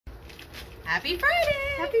Happy Friday!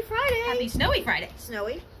 Happy Friday! Happy Snowy Friday.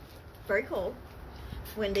 Snowy, very cold,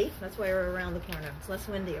 windy. That's why we're around the corner. It's less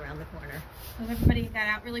windy around the corner. Hope everybody got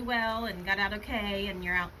out really well and got out okay, and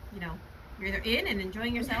you're out, you know, you're either in and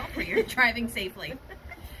enjoying yourself or you're driving safely.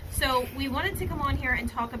 So we wanted to come on here and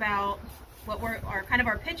talk about what our kind of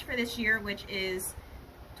our pitch for this year, which is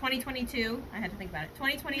 2022. I had to think about it.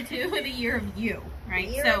 2022, the year of you, right?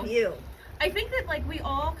 The year of you. I think that like we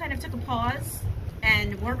all kind of took a pause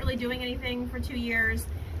and weren't really doing anything for 2 years,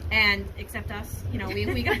 and except us, you know, we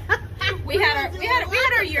had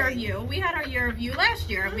our year of you. We had our year of you last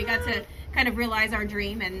year, and we got to kind of realize our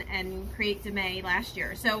dream and create DeMay last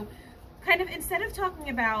year. So kind of instead of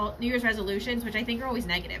talking about New Year's resolutions, which I think are always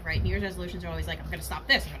negative, right? New Year's resolutions are always like, I'm going to stop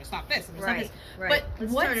this, I'm going to stop this, I'm going to stop this. Right.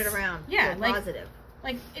 But let's turn it around. Yeah, like positive.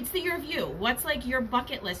 Like it's the year of you. What's like your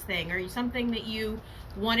bucket list thing, or something that you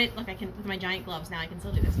wanted? Look, I can with my giant gloves now. I can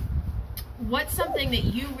still do this. What's something that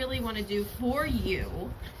you really want to do for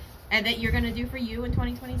you, and that you're going to do for you in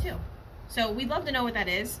 2022? So we'd love to know what that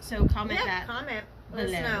is. So comment that. Comment. Let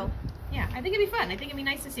us know. Yeah, I think it'd be fun. I think it'd be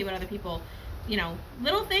nice to see what other people, you know,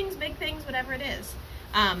 little things, big things, whatever it is.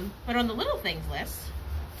 But on the little things list,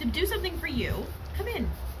 to do something for you, come in.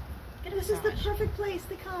 This is the perfect place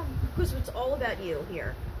to come, because it's all about you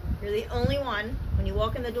here. You're the only one. When you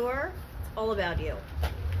walk in the door, it's all about you.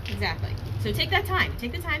 Exactly. So take that time.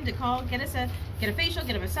 Take the time to call, get a facial,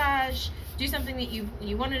 get a massage, do something that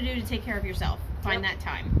you want to do to take care of yourself. Find that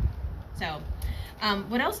time. So,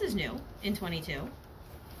 what else is new in 22?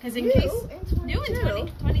 Because new in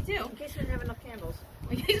 2022. In case we don't have enough candles.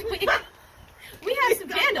 We have some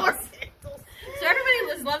candles. So everybody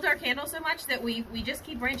has loved our candles so much that we just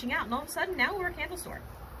keep branching out, and all of a sudden now we're a candle store.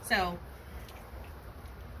 So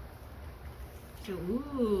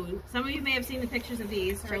ooh, some of you may have seen the pictures of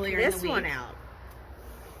these earlier in the week. This one out.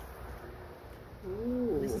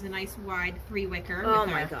 Ooh. This is a nice wide 3 wicker. Oh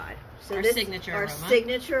my God! So our this signature our aroma.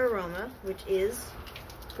 signature aroma, which is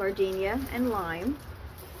gardenia and lime.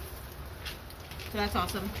 So that's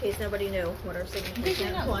awesome. In case nobody knew what our signature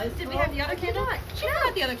candle was. Did we have the other candle? She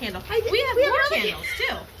forgot the other candle. We have more candles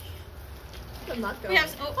too. I'm not going. We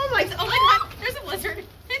have, oh my God! There's a blizzard.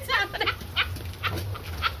 It's happening.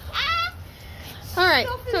 All right,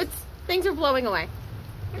 so things are blowing away.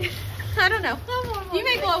 I don't know. You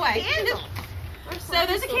may blow away. So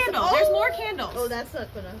there's a candle. There's more candles. Oh, that's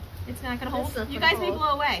not gonna. It's not gonna hold. You guys may blow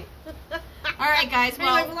away. All right, guys.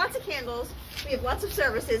 Well, anyway, we have lots of candles. We have lots of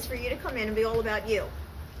services for you to come in and be all about you.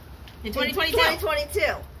 In 2022.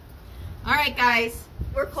 2022. All right, guys.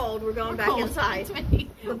 We're cold. We're going back inside.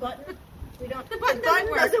 The button. We don't. The button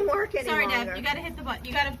doesn't work anymore. Sorry, Deb. You gotta hit the button.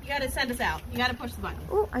 You gotta send us out. You gotta push the button.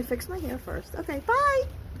 Oh, I fixed my hair first. Okay, bye.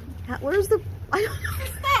 Where's the? I don't know.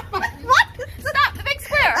 Stop. What? Stop the big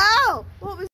square. Oh, what was?